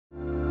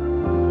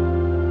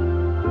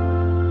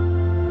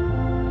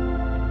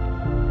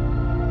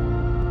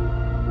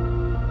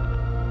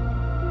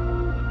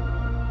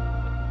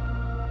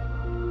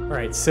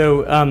right,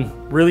 so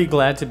really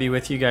glad to be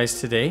with you guys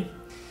today.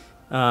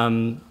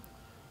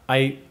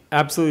 I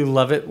absolutely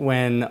love it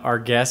when our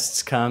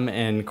guests come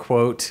and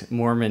quote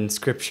Mormon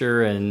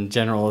scripture and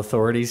general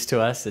authorities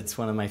to us. It's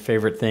one of my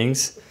favorite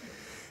things.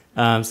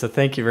 So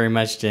thank you very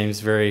much,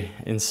 James. Very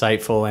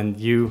insightful, and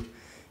you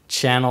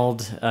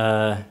channeled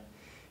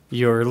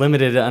your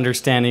limited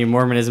understanding of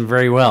Mormonism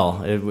very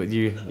well.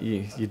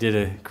 You did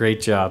a great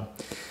job.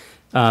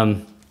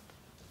 I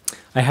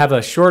have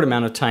a short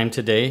amount of time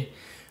today,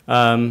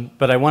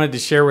 but I wanted to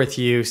share with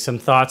you some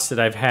thoughts that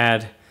I've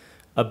had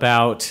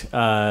about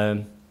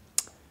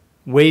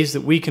ways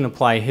that we can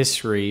apply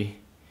history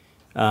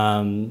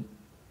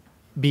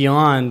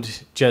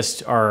beyond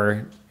just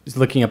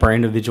looking up our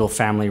individual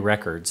family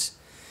records.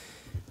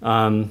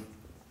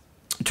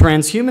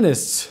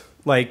 Transhumanists,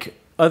 like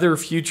other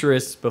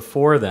futurists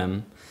before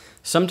them,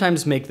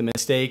 sometimes make the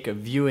mistake of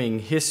viewing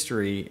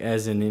history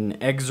as an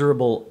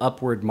inexorable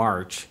upward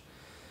march,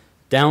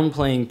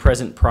 downplaying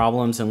present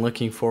problems and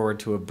looking forward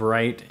to a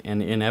bright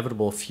and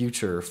inevitable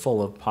future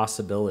full of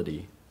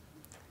possibility.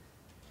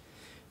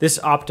 This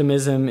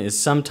optimism is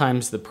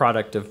sometimes the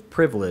product of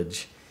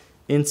privilege.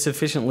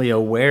 Insufficiently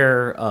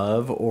aware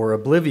of or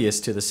oblivious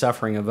to the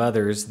suffering of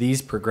others,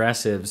 these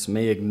progressives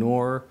may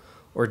ignore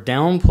or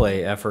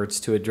downplay efforts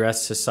to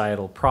address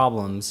societal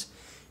problems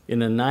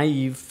in a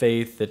naive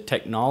faith that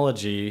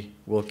technology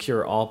will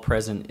cure all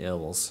present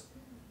ills.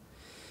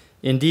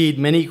 Indeed,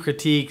 many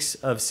critiques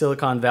of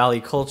Silicon Valley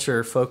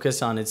culture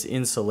focus on its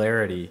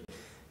insularity,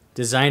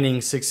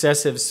 designing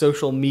successive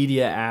social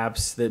media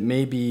apps that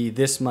may be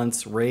this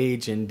month's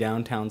rage in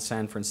downtown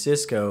San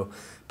Francisco,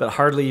 but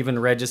hardly even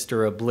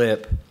register a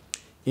blip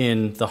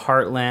in the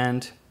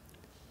Heartland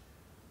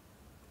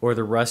or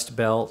the Rust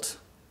Belt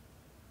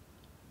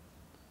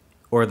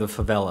or the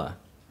favela.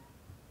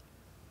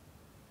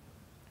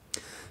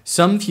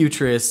 Some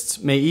futurists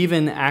may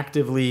even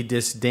actively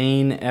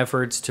disdain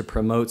efforts to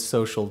promote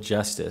social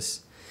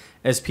justice.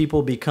 As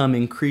people become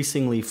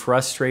increasingly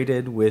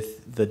frustrated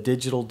with the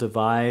digital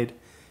divide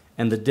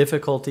and the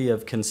difficulty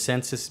of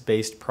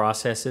consensus-based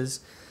processes,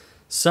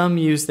 some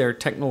use their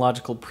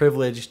technological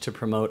privilege to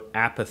promote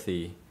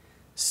apathy,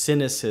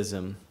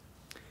 cynicism,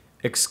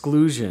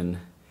 exclusion,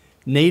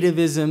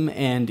 nativism,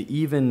 and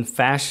even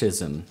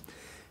fascism.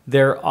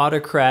 Their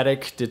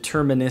autocratic,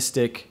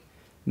 deterministic,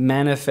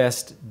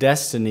 manifest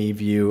destiny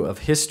view of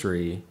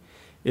history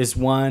is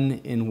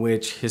one in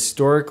which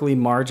historically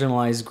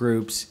marginalized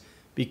groups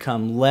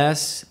become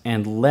less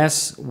and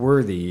less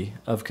worthy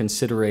of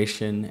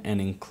consideration and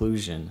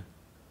inclusion.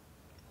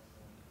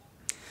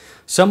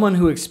 Someone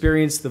who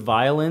experienced the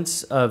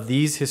violence of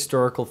these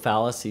historical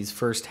fallacies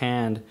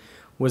firsthand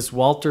was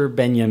Walter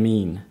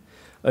Benjamin,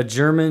 a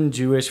German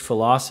Jewish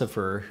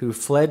philosopher who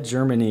fled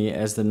Germany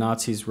as the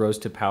Nazis rose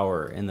to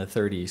power in the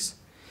 30s,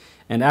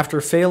 and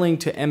after failing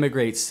to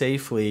emigrate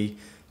safely,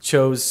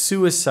 chose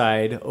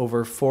suicide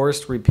over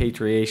forced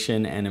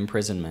repatriation and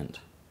imprisonment.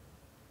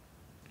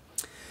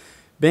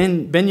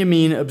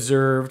 Benjamin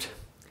observed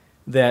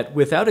that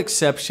without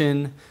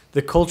exception,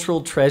 the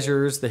cultural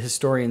treasures the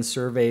historian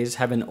surveys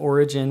have an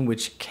origin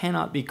which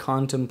cannot be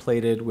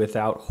contemplated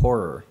without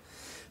horror.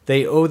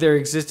 They owe their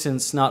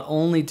existence not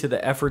only to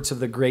the efforts of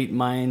the great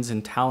minds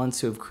and talents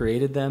who have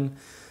created them,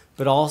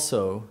 but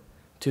also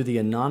to the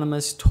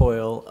anonymous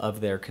toil of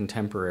their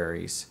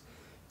contemporaries.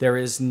 There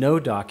is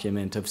no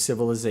document of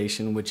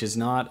civilization which is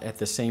not at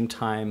the same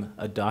time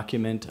a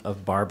document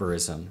of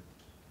barbarism.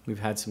 We've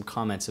had some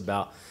comments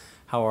about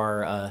how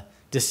our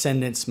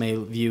descendants may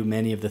view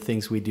many of the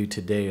things we do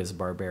today as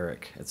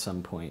barbaric at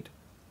some point.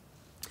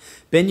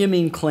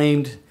 Benjamin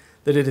claimed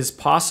that it is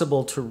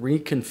possible to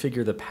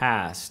reconfigure the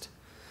past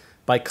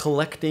by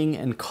collecting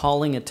and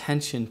calling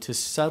attention to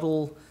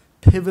subtle,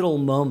 pivotal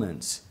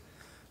moments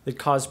that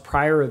cause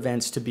prior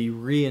events to be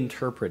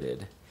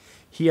reinterpreted.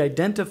 He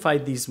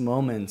identified these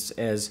moments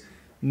as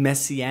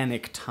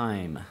Messianic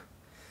time.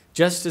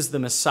 Just as the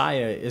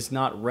Messiah is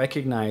not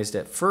recognized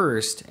at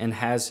first and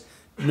has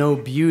no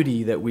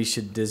beauty that we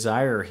should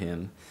desire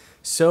him,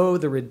 so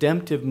the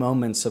redemptive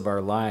moments of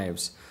our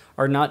lives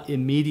are not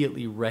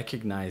immediately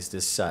recognized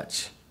as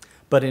such,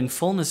 but in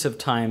fullness of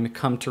time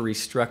come to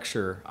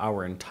restructure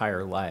our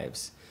entire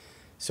lives.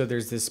 So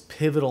there's this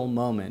pivotal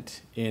moment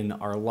in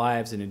our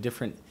lives and in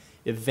different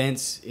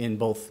events in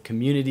both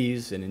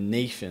communities and in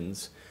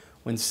nations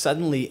when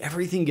suddenly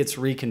everything gets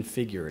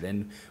reconfigured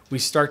and we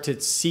start to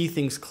see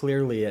things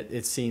clearly,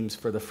 it seems,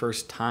 for the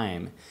first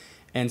time.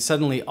 And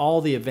suddenly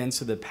all the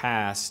events of the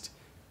past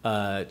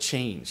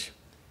change.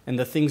 And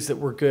the things that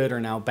were good are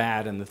now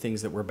bad, and the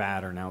things that were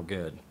bad are now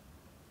good.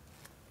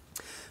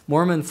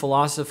 Mormon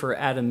philosopher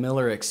Adam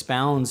Miller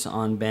expounds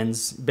on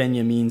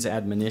Benjamin's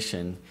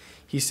admonition.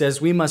 He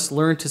says, "We must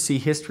learn to see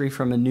history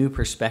from a new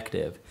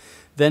perspective.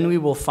 Then we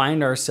will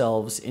find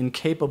ourselves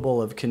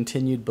incapable of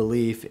continued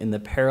belief in the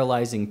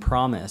paralyzing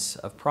promise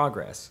of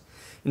progress.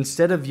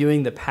 Instead of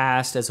viewing the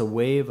past as a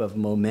wave of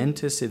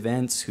momentous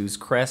events whose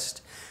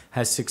crest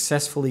has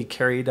successfully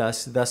carried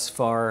us thus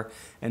far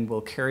and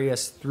will carry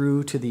us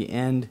through to the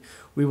end,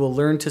 we will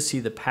learn to see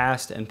the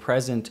past and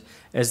present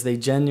as they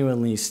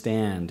genuinely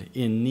stand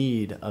in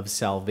need of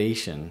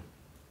salvation.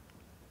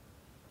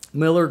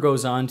 Miller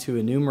goes on to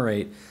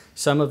enumerate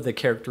some of the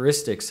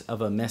characteristics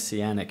of a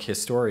Messianic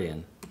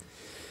historian.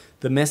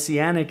 The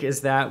Messianic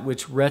is that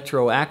which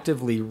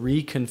retroactively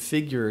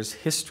reconfigures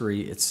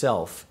history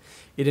itself.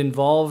 It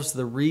involves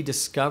the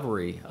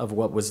rediscovery of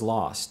what was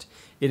lost.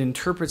 It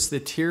interprets the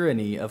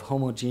tyranny of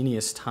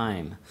homogeneous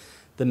time.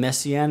 The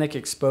Messianic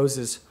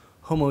exposes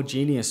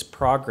homogeneous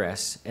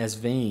progress as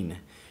vain.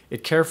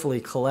 It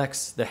carefully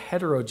collects the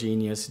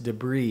heterogeneous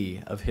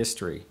debris of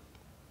history.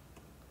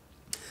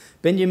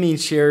 Benjamin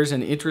shares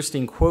an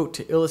interesting quote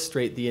to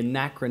illustrate the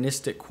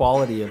anachronistic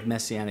quality of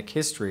Messianic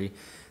history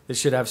that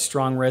should have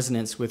strong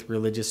resonance with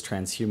religious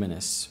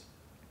transhumanists.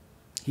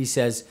 He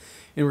says,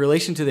 in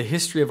relation to the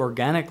history of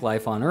organic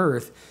life on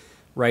Earth,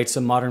 writes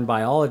a modern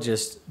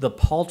biologist, the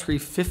paltry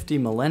 50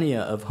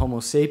 millennia of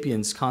Homo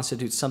sapiens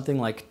constitute something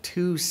like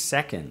 2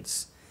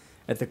 seconds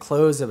at the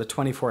close of a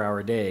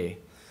 24-hour day.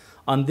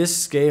 On this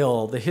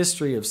scale, the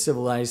history of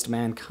civilized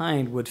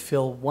mankind would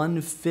fill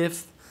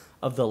 1/5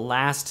 of the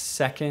last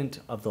second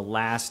of the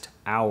last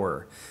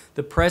hour.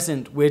 The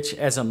present, which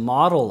as a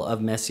model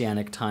of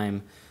Messianic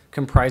time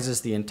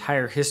comprises the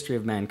entire history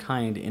of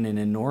mankind in an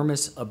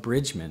enormous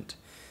abridgment,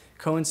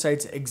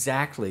 coincides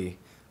exactly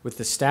with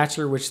the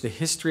stature which the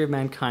history of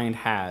mankind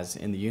has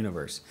in the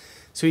universe.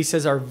 So he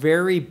says our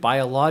very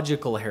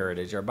biological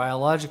heritage, our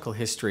biological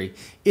history,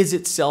 is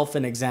itself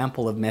an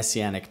example of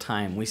Messianic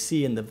time. We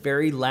see in the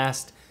very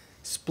last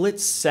split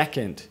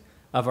second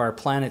of our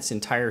planet's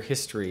entire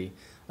history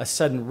a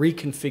sudden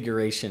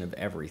reconfiguration of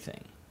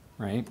everything,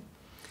 right?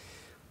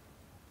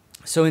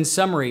 So in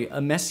summary, a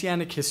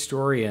Messianic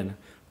historian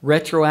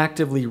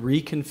retroactively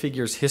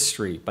reconfigures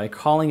history by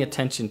calling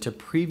attention to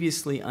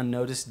previously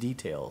unnoticed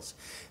details.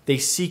 They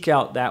seek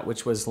out that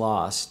which was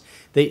lost.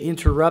 They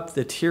interrupt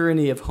the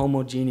tyranny of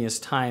homogeneous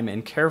time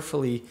and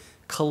carefully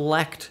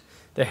collect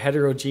the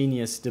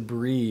heterogeneous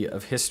debris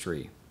of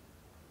history.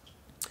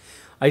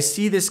 I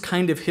see this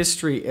kind of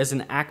history as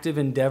an active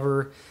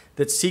endeavor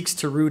that seeks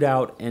to root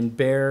out and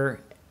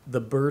bear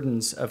the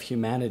burdens of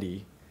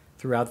humanity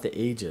throughout the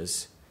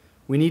ages.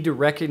 We need to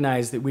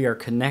recognize that we are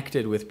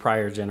connected with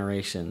prior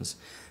generations,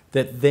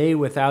 that they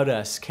without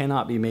us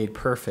cannot be made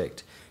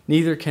perfect,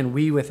 neither can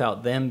we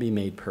without them be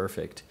made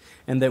perfect,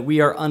 and that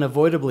we are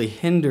unavoidably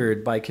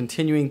hindered by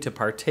continuing to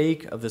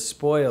partake of the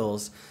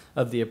spoils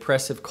of the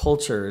oppressive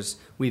cultures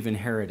we've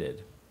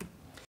inherited.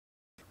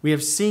 We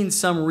have seen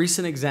some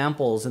recent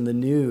examples in the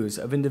news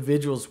of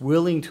individuals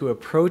willing to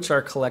approach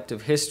our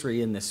collective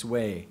history in this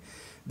way.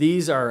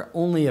 These are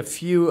only a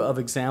few of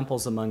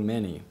examples among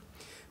many.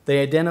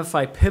 They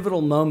identify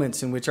pivotal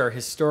moments in which our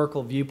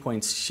historical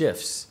viewpoints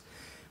shifts,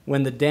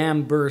 when the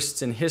dam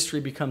bursts and history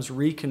becomes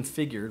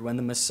reconfigured, when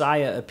the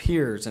Messiah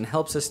appears and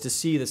helps us to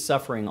see the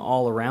suffering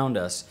all around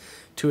us,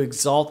 to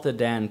exalt the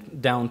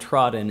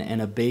downtrodden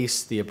and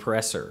abase the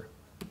oppressor.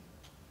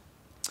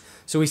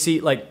 So we see,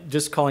 like,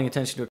 just calling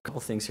attention to a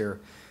couple things here.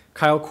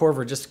 Kyle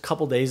Korver just a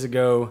couple days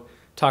ago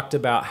talked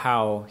about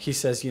how he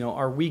says,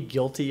 are we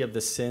guilty of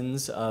the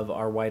sins of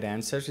our white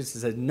ancestors? He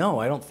said, no,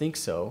 I don't think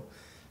so.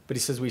 But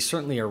he says we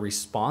certainly are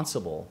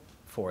responsible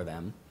for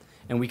them,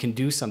 and we can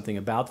do something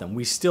about them.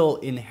 We still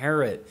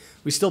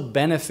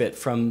benefit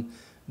from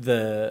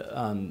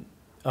the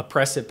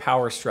oppressive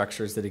power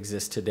structures that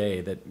exist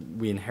today that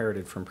we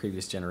inherited from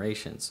previous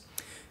generations.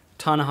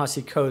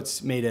 Ta-Nehisi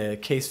Coates made a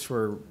case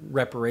for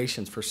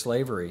reparations for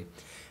slavery,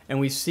 and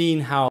we've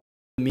seen how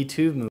the Me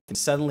Too movement,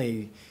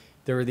 suddenly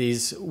there were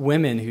these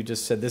women who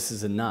just said, this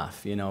is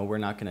enough, we're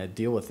not going to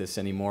deal with this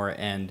anymore,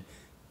 and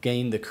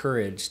gained the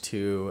courage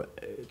to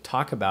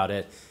talk about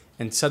it.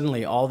 And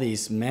suddenly all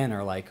these men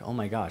are like, oh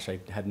my gosh, I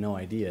had no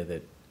idea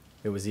that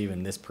it was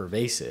even this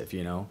pervasive,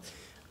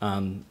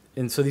 And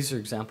so these are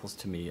examples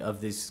to me of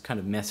these kind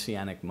of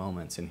messianic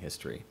moments in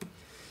history.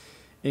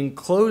 In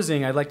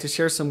closing, I'd like to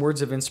share some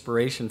words of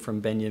inspiration from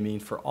Benjamin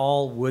for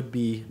all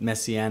would-be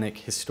messianic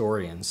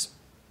historians.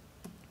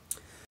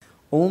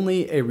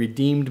 Only a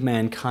redeemed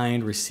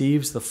mankind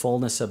receives the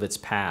fullness of its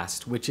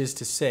past, which is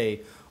to say,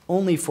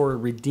 only for a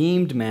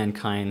redeemed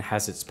mankind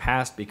has its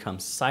past become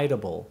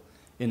citable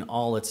in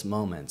all its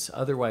moments.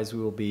 Otherwise,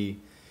 we will be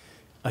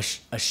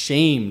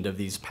ashamed of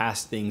these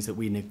past things that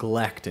we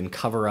neglect and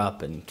cover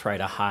up and try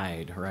to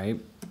hide, right?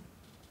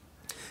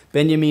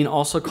 Benjamin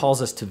also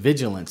calls us to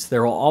vigilance.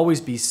 There will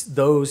always be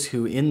those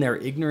who, in their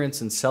ignorance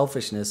and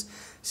selfishness,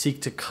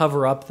 seek to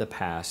cover up the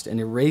past and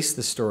erase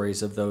the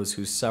stories of those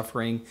whose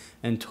suffering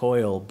and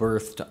toil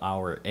birthed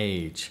our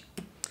age.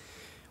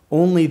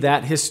 Only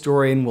that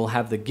historian will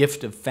have the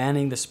gift of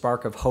fanning the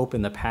spark of hope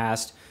in the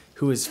past,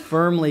 who is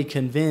firmly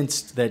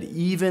convinced that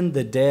even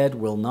the dead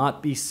will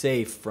not be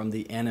safe from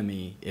the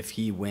enemy if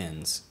he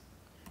wins.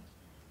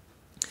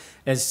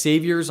 As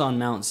saviors on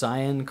Mount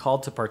Zion,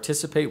 called to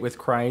participate with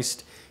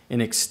Christ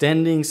in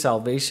extending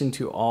salvation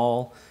to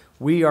all,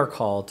 we are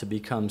called to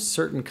become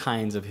certain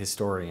kinds of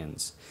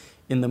historians.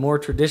 In the more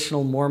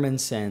traditional Mormon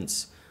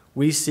sense,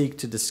 we seek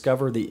to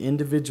discover the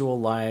individual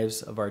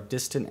lives of our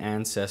distant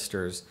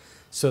ancestors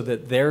so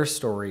that their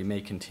story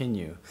may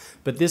continue.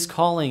 But this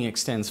calling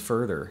extends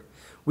further.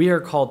 We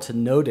are called to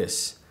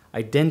notice,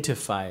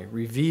 identify,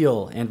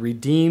 reveal, and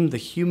redeem the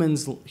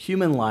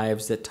human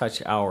lives that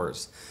touch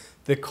ours,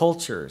 the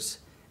cultures,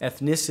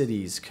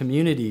 ethnicities,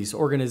 communities,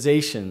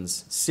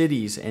 organizations,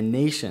 cities, and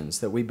nations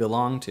that we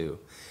belong to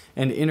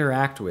and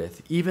interact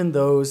with, even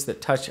those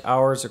that touch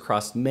ours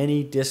across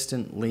many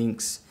distant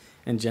links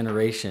and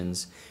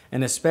generations,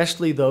 and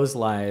especially those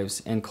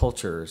lives and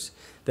cultures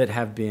that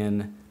have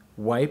been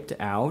wiped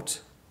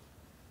out,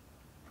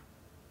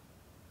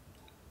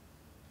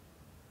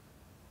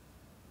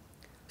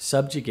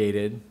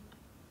 subjugated,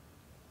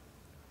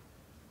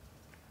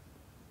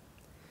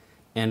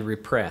 and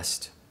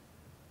repressed.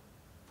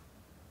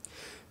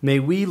 May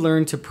we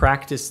learn to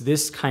practice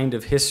this kind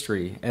of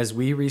history as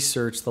we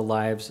research the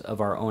lives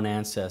of our own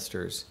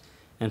ancestors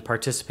and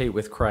participate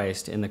with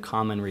Christ in the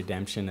common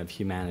redemption of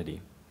humanity.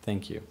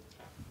 Thank you.